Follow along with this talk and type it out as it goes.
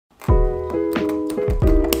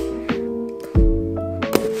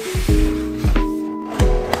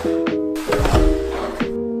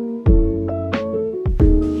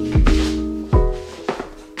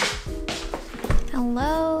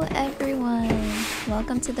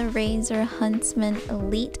welcome to the Razer Huntsman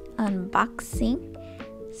Elite unboxing.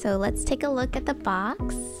 So let's take a look at the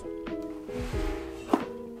box.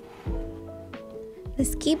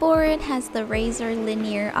 This keyboard has the Razer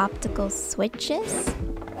linear optical switches,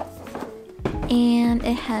 and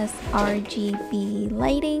it has RGB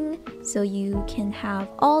lighting, so you can have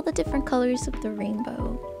all the different colors of the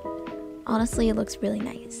rainbow. Honestly, it looks really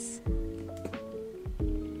nice.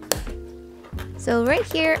 So right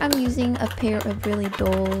here, I'm using a pair of really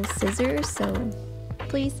dull scissors, so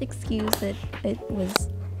please excuse that it was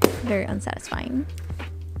very unsatisfying.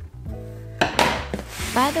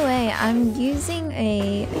 By the way, I'm using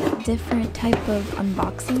a different type of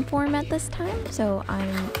unboxing format this time, so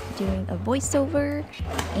I'm doing a voiceover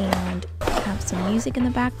and have some music in the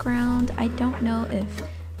background. I don't know if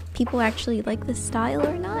people actually like this style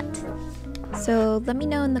or not. So let me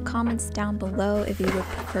know in the comments down below if you would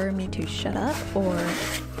prefer me to shut up or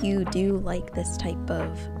you do like this type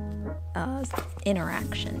of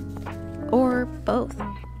interaction, or both.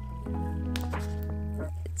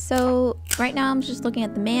 So right now I'm just looking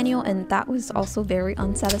at the manual, and that was also very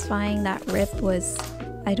unsatisfying. That rip was,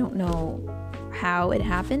 I don't know how it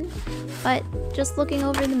happened, but just looking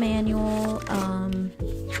over the manual,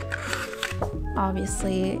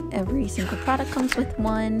 obviously every single product comes with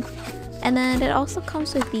one. And then it also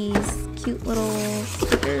comes with these cute little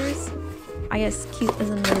stickers. I guess cute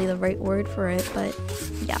isn't really the right word for it, but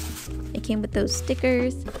yeah, it came with those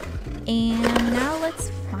stickers. And now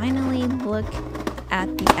let's finally look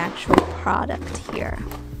at the actual product here.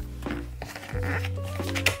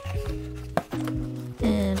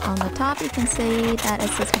 And on the top you can see that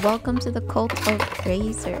it says, "Welcome to the cult of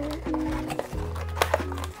Razer."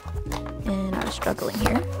 And I was struggling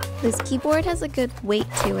here. This keyboard has a good weight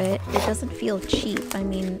to it. It doesn't feel cheap. I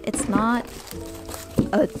mean, it's not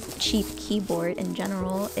a cheap keyboard in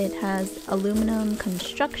general. It has aluminum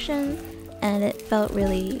construction and it felt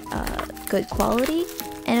really good quality.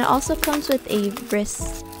 And it also comes with a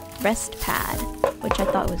rest pad, which I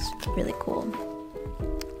thought was really cool.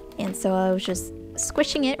 And so I was just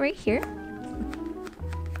squishing it right here.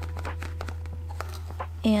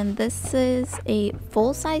 And this is a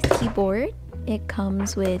full-size keyboard. It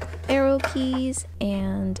comes with arrow keys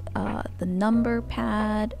and the number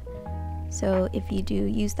pad. So if you do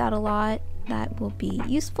use that a lot, that will be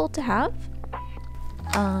useful to have.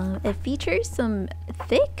 It features some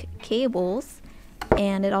thick cables,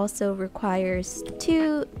 and it also requires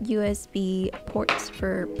 2 USB ports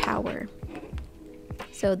for power.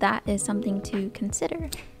 So that is something to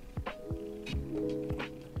consider.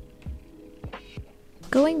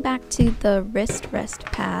 Going back to the wrist rest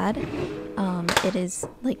pad, it is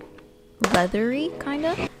like leathery kind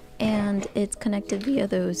of, and it's connected via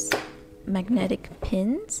those magnetic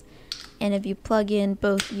pins. And if you plug in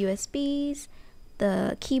both USBs,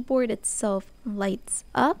 the keyboard itself lights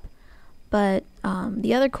up, but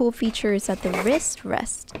the other cool feature is that the wrist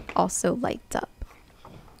rest also lights up.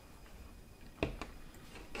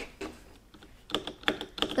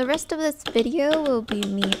 The rest of this video will be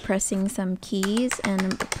me pressing some keys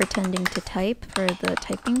and pretending to type for the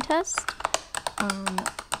typing test.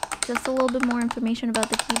 Just a little bit more information about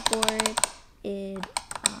the keyboard. It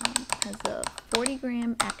has a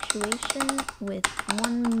 40-gram actuation with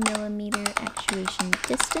 1mm actuation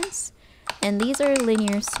distance. And these are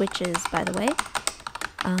linear switches, by the way.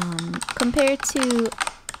 Compared to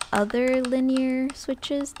other linear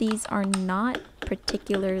switches, these are not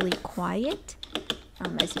particularly quiet,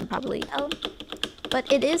 as you can probably tell.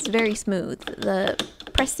 But it is very smooth. The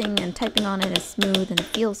pressing and typing on it is smooth and it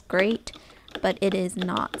feels great, but it is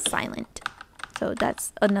not silent. So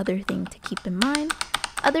that's another thing to keep in mind.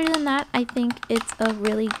 Other than that, I think it's a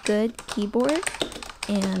really good keyboard,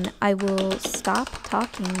 and I will stop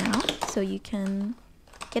talking now so you can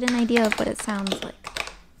get an idea of what it sounds like.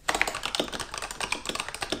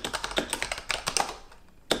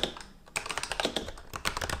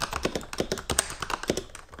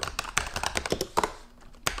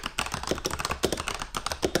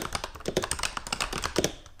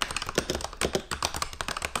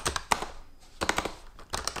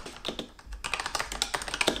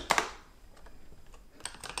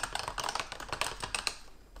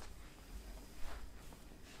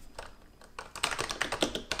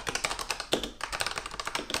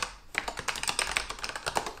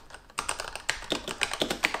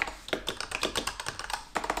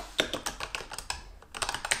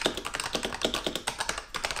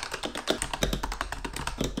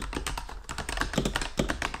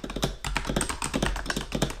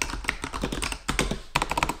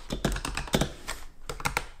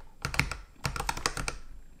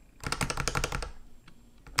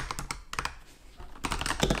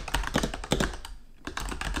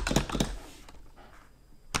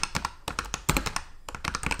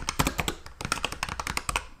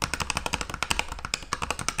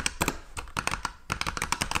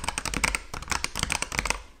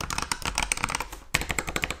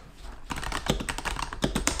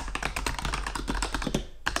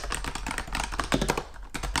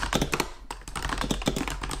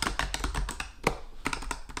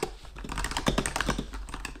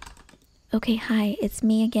 Okay, hi, it's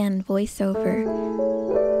me again, voiceover.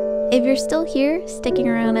 If you're still here, sticking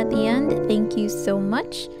around at the end, thank you so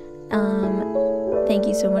much. Thank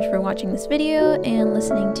you so much for watching this video and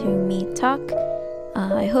listening to me talk.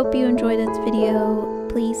 I hope you enjoyed this video.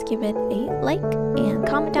 Please give it a like and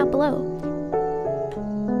comment down below.